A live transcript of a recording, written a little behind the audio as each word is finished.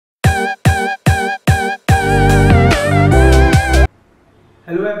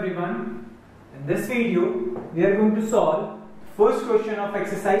Hello everyone, in this video we are going to solve first question of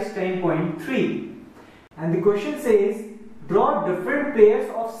exercise 10.3 and the question says draw different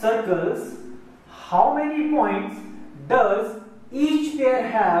pairs of circles. How many points does each pair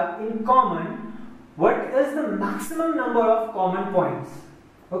have in common? What is the maximum number of common points?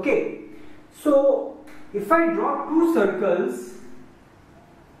 Okay, so if I draw two circles,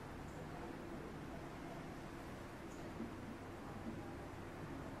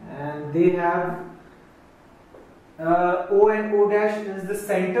 and they have O and O dash is the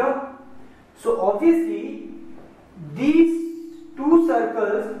center. So obviously these two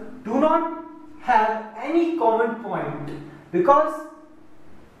circles do not have any common point because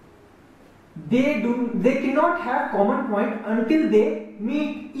they cannot have common point until they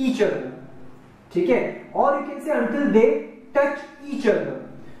meet each other. Okay? Or you can say until they touch each other.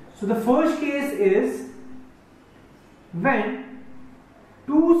 So the first case is when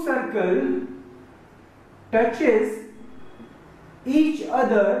two circles touches each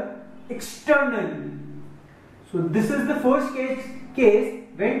other externally. So this is the first case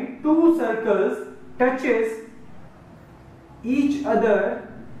when two circles touches each other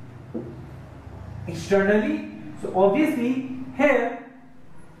externally. So obviously here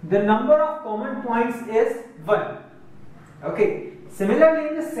the number of common points is 1. Okay. Similarly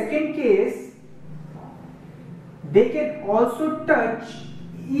in the second case they can also touch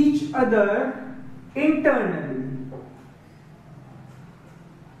each other internally.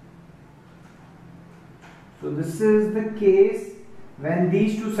 So this is the case when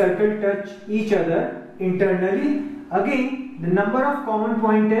these two circles touch each other internally. Again the number of common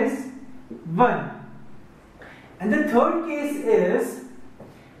point is 1. And the third case is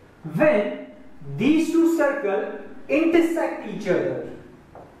when these two circles intersect each other.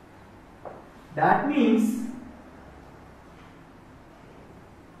 That means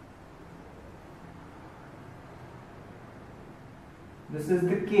this is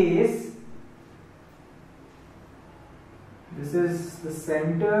the case, this is the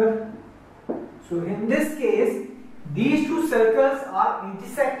center. So in this case these two circles are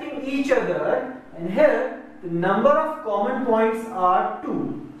intersecting each other and here the number of common points are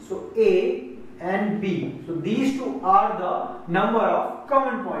 2. So A and B. So these two are the number of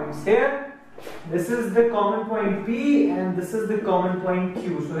common points. Here this is the common point P and this is the common point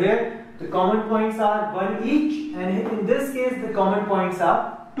Q. So here the common points are 1 each and in this case the common points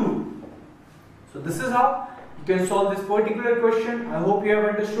are 2. So this is how you can solve this particular question. I hope you have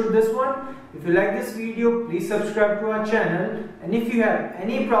understood this one. If you like this video, please subscribe to our channel, and if you have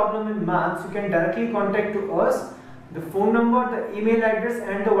any problem in maths, you can directly contact to us. The phone number, the email address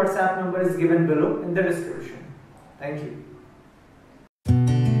and the WhatsApp number is given below in the description. Thank you.